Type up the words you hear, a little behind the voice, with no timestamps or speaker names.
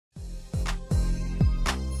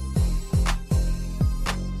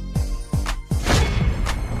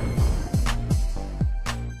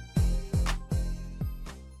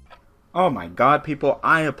Oh my god, people,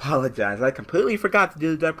 I apologize. I completely forgot to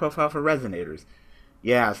do the deck profile for Resonators.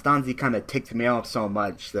 Yeah, Stanzi kind of ticked me off so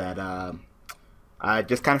much that I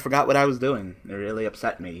just kind of forgot what I was doing. It really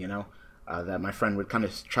upset me, that my friend would kind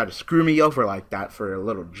of try to screw me over like that for a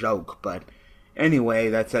little joke. But anyway,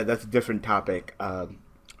 that's a different topic.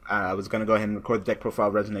 I was going to go ahead and record the deck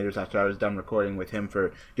profile Resonators after I was done recording with him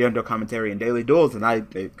for the commentary and Daily Duels,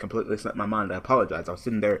 and it completely slipped my mind. I apologize. I was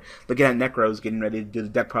sitting there looking at Necros, getting ready to do the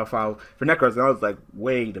deck profile for Necros, and I was like,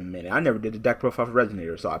 wait a minute, I never did the deck profile for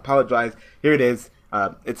Resonator, so I apologize. Here it is.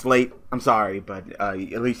 It's late. I'm sorry, but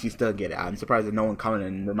at least you still get it. I'm surprised that no one commented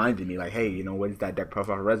and reminded me, like, hey, when's that deck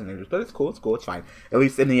profile for Resonators? But it's cool. It's cool. It's fine. At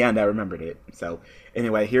least in the end, I remembered it. So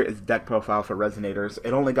anyway, here is deck profile for Resonators.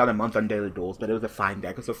 It only got a month on Daily Duels, but it was a fine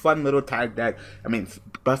deck. It's a fun little tag deck. I mean,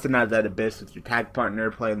 busting out of that abyss with your tag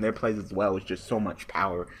partner playing their plays as well was just so much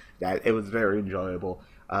power that it was very enjoyable.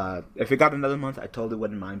 If it got another month, I totally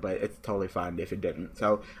wouldn't mind, but it's totally fine if it didn't.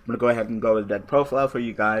 So I'm going to go ahead and go with that profile for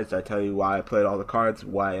you guys. I tell you why I played all the cards,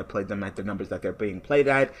 why I played them at the numbers that they're being played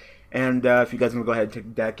at. And if you guys want to go ahead and take the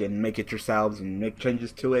deck and make it yourselves and make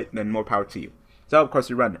changes to it, then more power to you. So, of course,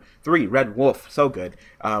 we run 3 Red Wolf. So good.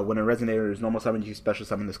 When a Resonator is normal summon, you special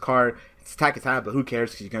summon this card. Its attack is high, but who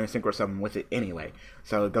cares because you're going to synchro summon with it anyway.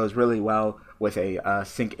 So it goes really well with a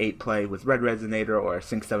Sync 8 play with Red Resonator or a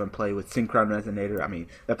Sync 7 play with Synchron Resonator. I mean,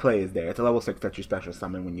 the play is there. It's a level 6 that you special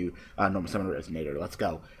summon when you normal summon a Resonator. Let's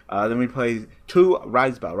go. Then we play 2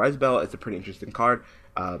 Rise Bell. Rise Bell is a pretty interesting card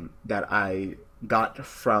that I got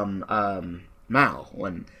from Mal.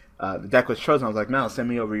 When the deck was chosen, I was like, Mal, send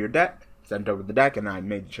me over your deck. Sent over the deck, and I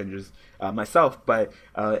made changes myself. But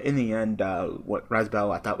in the end, what Rise Bell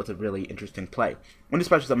I thought was a really interesting play. When you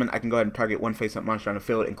special summon, I can go ahead and target one face-up monster on the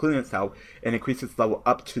field, including itself, and increase its level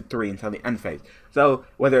up to 3 until the end phase. So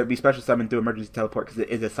whether it be special summon through emergency teleport because it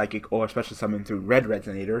is a psychic, or special summon through Red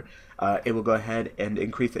Resonator, it will go ahead and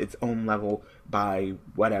increase its own level by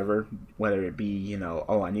whatever, whether it be,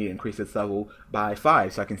 oh, I need to increase its level by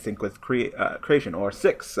 5 so I can sync with creation, or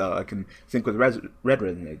 6 so I can sync with Red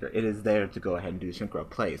Resonator. It is there to go ahead and do synchro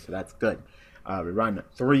plays, so that's good. We run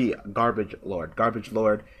 3 Garbage Lord. Garbage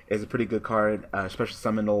Lord is a pretty good card, special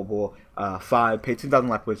summonable, 5, pay 2,000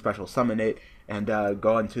 life with special summon it, and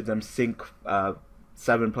go into them sync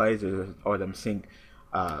 7 plays, or them sync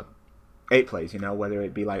 8 plays, whether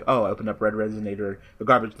it be like, oh, open up Red Resonator, the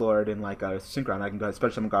Garbage Lord, and like a Synchron, I can go ahead,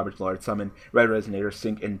 special summon Garbage Lord, summon Red Resonator,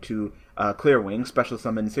 sync into Clear Wing, special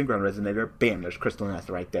summon Synchron Resonator, bam, there's Crystal Nest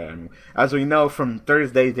right there. And as we know from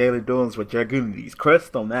Thursday's Daily Duels with Dragunities,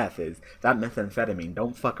 Crystal Meth is that methamphetamine.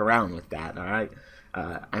 Don't fuck around with that, alright?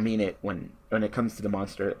 I mean it when it comes to the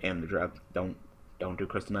monster and the drug. Don't do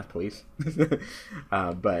crystal meth, please.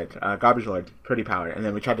 But Garbage Lord, pretty powered. And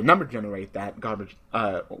then we tried to number generate that Garbage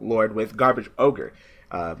Lord with Garbage Ogre.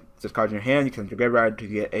 Just cards in your hand, you can use your graveyard to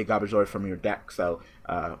get a Garbage Lord from your deck. So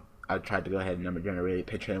I tried to go ahead and number generate it,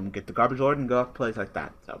 pitch him, get the Garbage Lord, and go off plays like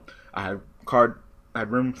that. So I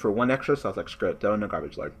had room for 1 extra, so I was like, screw it, throw in the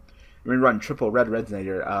Garbage Lord. We run triple Red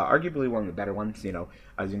Resonator, arguably one of the better ones.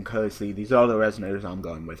 As you can clearly see, these are all the Resonators I'm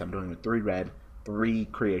going with. I'm doing with 3 red, 3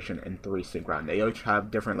 creation, and 3 synchron. They each have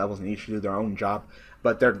different levels and each do their own job,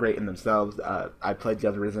 but they're great in themselves. I played the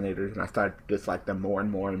other Resonators and I started to dislike them more and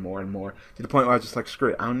more and more and more, to the point where I was just like, screw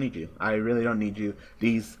it, I don't need you. I really don't need you.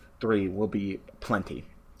 These 3 will be plenty.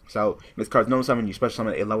 So this card's normal summon, you special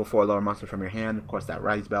summon a level 4 lower monster from your hand. Of course, that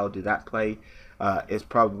Rise Bell, do that play. Is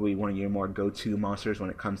probably one of your more go-to monsters when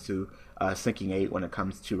it comes to syncing 8. When it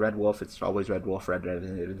comes to Red Wolf, it's always Red Wolf, Red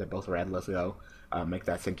Resonator. They're both red. Let's go. Make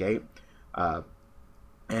that sync 8.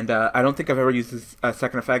 And I don't think I've ever used this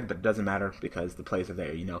second effect, but it doesn't matter because the plays are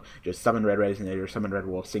there. Just summon Red Resonator, summon Red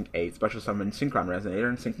Wolf, sync 8, special summon Synchron Resonator,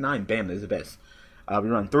 and sync 9. Bam, there's Abyss. We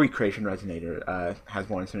run 3 Creation Resonator. Has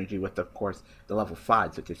more synergy with, of course, the level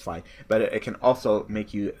 5s, which is fine. But it can also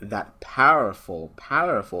make you that powerful,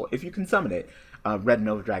 if you can summon it, Red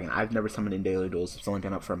Nova Dragon. I've never summoned in Daily Duels. It's only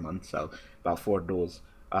been up for a month, so about 4 duels,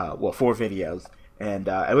 4 videos. And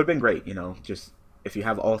it would have been great, just if you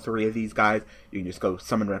have all 3 of these guys, you can just go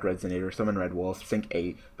summon Red Resonator, summon Red Wolf, sync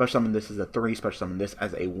 8, special summon this as a 3, special summon this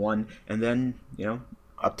as a 1, and then,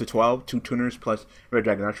 up to 12, 2 tuners plus Red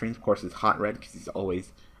Dragon Archery. Of course, it's Hot Red because he's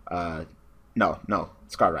always, no,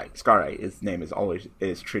 Scarrite. Scarrite, his name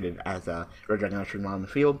is treated as a Red Dragon Archery on the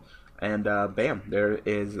field. And bam, there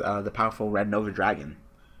is the powerful Red Nova Dragon.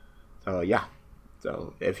 So yeah,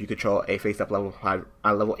 so if you control a face-up level 5,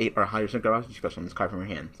 level 8 or higher synchron, you special summon this card from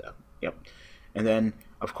your hand. So yep. And then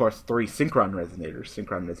of course 3 Synchron Resonators.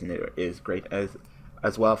 Synchron Resonator is great as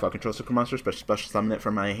as well. If I control Synchro Monster, special summon it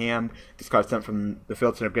from my hand, discard something from the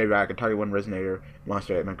field to the graveyard. I can target one Resonator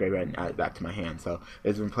monster at my graveyard and add it back to my hand. So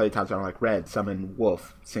there's been play times where I'm like red, summon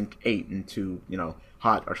Wolf, sync 8 into, you know,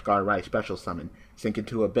 Hot or Scar Right, special summon, sync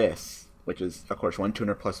into Abyss, which is of course 1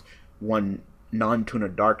 tuner plus 1 non-tuner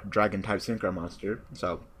dark dragon type Synchro monster.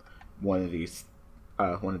 So one of these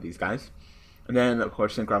guys. And then of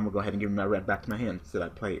course Synchron will go ahead and give me my red back to my hand. So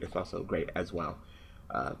that play is also great as well.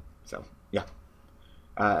 So yeah.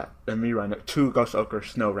 Then we run 2 Ghost Ochre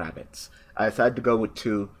Snow Rabbits. I decided to go with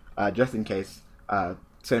 2 just in case.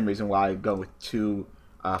 Same reason why I go with 2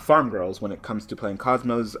 Farm Girls when it comes to playing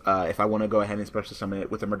Cosmos. If I want to go ahead and special summon it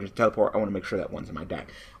with Emergency Teleport, I want to make sure that one's in my deck.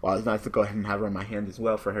 While it's nice to go ahead and have her in my hand as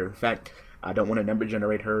well for her effect, I don't want to number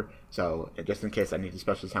generate her, so just in case I need to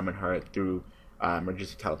special summon her through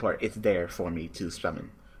Emergency Teleport, it's there for me to summon.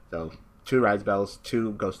 So 2 Rise Bells,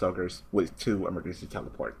 2 Ghost Ogres with 2 Emergency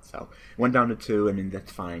Teleport. So 1 down to 2, I mean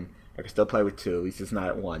that's fine. I can still play with 2, at least it's not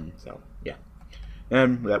at 1, so yeah.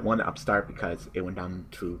 And that 1 Upstart because it went down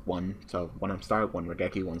to 1, so 1 Upstart, 1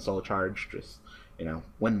 Regeki, 1 Soul Charge, just, you know,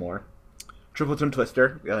 1 more. Triple Twin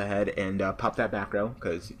Twister, go ahead and pop that back row,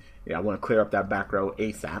 because I want to clear up that back row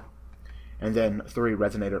ASAP. And then 3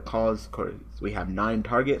 Resonator Calls, because we have 9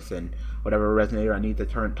 targets, and whatever Resonator I need the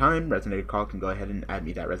current time, Resonator Call can go ahead and add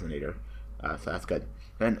me that Resonator. So that's good.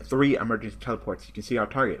 Then 3 Emergency Teleports. You can see our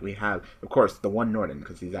target. We have, of course, the 1 Norton,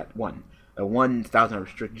 because he's at 1. The 1,000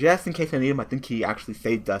 restrict, just in case I need him. I think he actually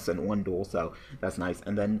saved us in 1 duel, so that's nice.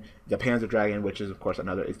 And then the Panzer Dragon, which is, of course,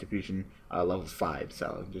 another Institution level 5.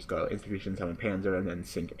 So just go Institution, summon Panzer, and then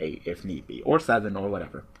sync 8 if need be, or 7, or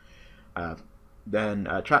whatever. Then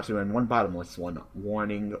Traps are in 1 Bottomless, 1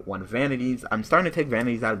 Warning, 1 Vanities. I'm starting to take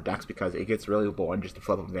Vanities out of decks because it gets really boring just to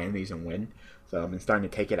flip up Vanities and win. So I'm starting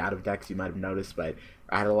to take it out of decks, you might have noticed, but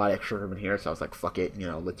I had a lot of extra room in here, so I was like, fuck it, you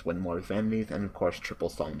know, let's win more Vanities. And of course, triple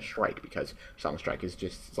Solemn Strike, because Solemn Strike is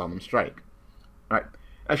just Solemn Strike. Alright,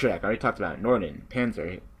 extra deck, I already talked about it. Norton,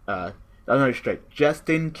 Panzer, another strike, just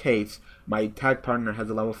in case my tag partner has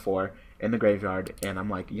a level 4 in the graveyard, and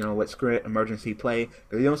I'm like, you know what, screw it, emergency play,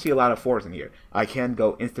 because you don't see a lot of 4s in here. I can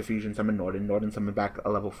go Insta-Fusion, summon Norton summon back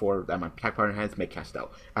a level 4 that my tag partner has, make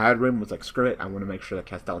Castel. I had room, was like, screw it, I want to make sure that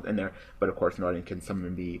Castel is in there, but of course Norton can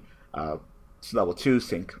summon me level 2,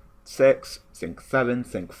 sync 6, sync 7,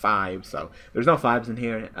 sync 5, so there's no 5s in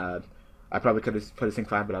here. I probably could have put a sync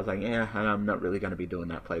 5, but I was like, yeah, I'm not really going to be doing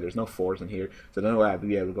that play. There's no 4s in here, so the only way I'd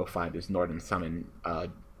be able to go 5 is Norton summon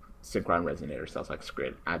Synchron Resonator, so I was like, screw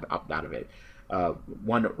it, I'd opt out of it.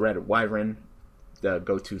 1 Red Wyvern, the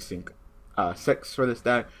go-to sync 6 for this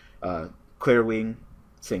deck. Clear Wing,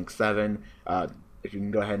 sync 7. If you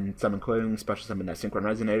can go ahead and summon Clear Wing, special summon that Synchron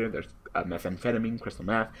Resonator. There's Methamphetamine, Crystal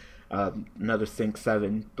Meth. Another sync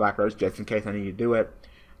 7 Black Rose, just in case I need to do it.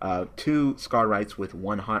 2 Scar Rights with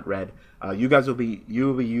 1 Hot Red. You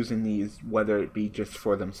will be using these, whether it be just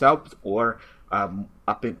for themselves or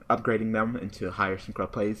upgrading them into higher synchro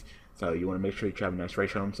plays. So you want to make sure you have a nice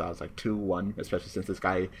ratio on them. So I was like 2-1, especially since this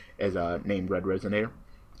guy is named Red Resonator.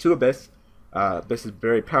 2 Abyss. Abyss is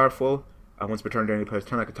very powerful. Once per turn during the opponent's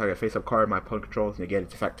turn, I can target a face-up card my opponent controls and negate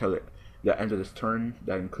its effect till the end of this turn.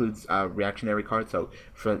 That includes reactionary cards. So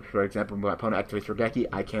for example, when my opponent activates Regeki,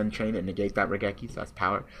 I can chain and negate that Regeki, so that's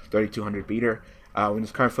power. 3200 beater. When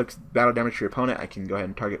this card inflicts battle damage to your opponent, I can go ahead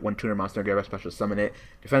and target 1 tuner monster in the graveyard, special summon it.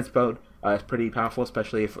 Defense mode is pretty powerful,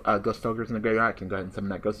 especially if Ghost Ogre's in the graveyard. I can go ahead and summon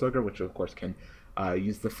that Ghost Ogre, which of course can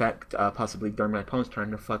use the effect possibly during my opponent's turn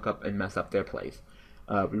to fuck up and mess up their plays.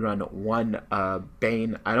 We run 1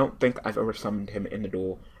 Bane. I don't think I've ever summoned him in the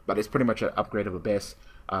duel, but it's pretty much an upgrade of Abyss.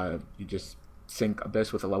 You just sync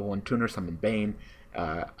Abyss with a level 1 tuner, summon Bane.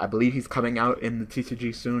 I believe he's coming out in the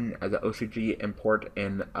TCG soon as an OCG import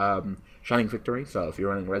in Shining Victory, so if you're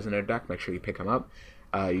running Resonator deck, make sure you pick him up.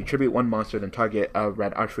 You tribute 1 monster, then target a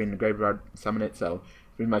red archery in the graveyard, summon it, so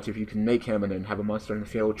pretty much if you can make him and then have a monster in the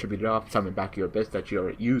field, tribute it off, summon back your Abyss that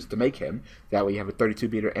you used to make him, that way you have a 32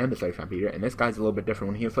 beater and a 35 beater, and this guy's a little bit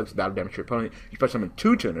different. When he inflicts battle damage to your opponent, you special summon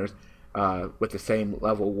 2 tuners with the same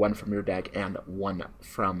level, 1 from your deck and 1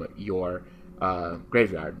 from your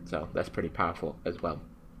graveyard, so that's pretty powerful as well.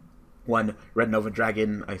 1 Red Nova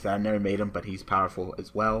Dragon, like I said, I never made him, but he's powerful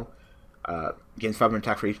as well. Gains 5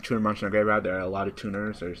 attack for each tuner monster in the graveyard. There are a lot of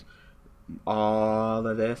tuners. There's all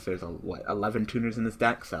of this. There's 11 tuners in this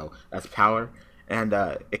deck, so that's power. And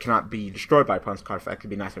it cannot be destroyed by opponent's card effect. It could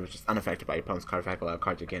be nice if it's just unaffected by opponent's card effect. A lot of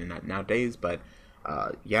cards are getting that nowadays, but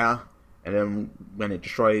yeah. And then when it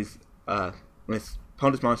destroys, when its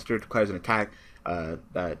opponent's monster declares an attack,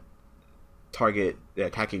 that target the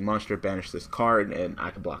attacking monster, banish this card, and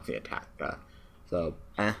I can block the attack.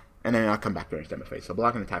 And then I'll come back during stamina phase. So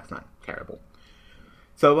blocking attack's not terrible.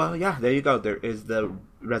 So, yeah, there you go. There is the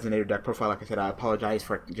Resonator deck profile. Like I said, I apologize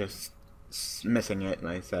for just missing it.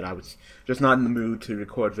 Like I said, I was just not in the mood to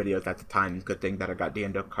record videos at the time. Good thing that I got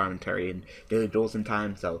D&D commentary and Daily Duels in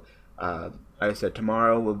time. So, like I said,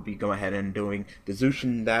 tomorrow we'll be going ahead and doing the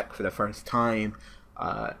Zushin deck for the first time.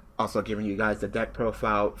 Also giving you guys the deck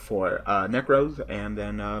profile for Necros, and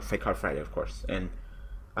then Fake Card Friday, of course. And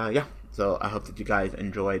yeah, so I hope that you guys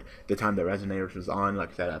enjoyed the time that Resonators was on.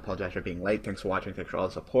 Like I said, I apologize for being late. Thanks for watching. Thanks for all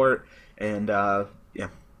the support. And yeah,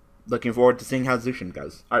 looking forward to seeing how Zushin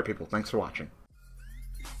goes. Alright, people, thanks for watching.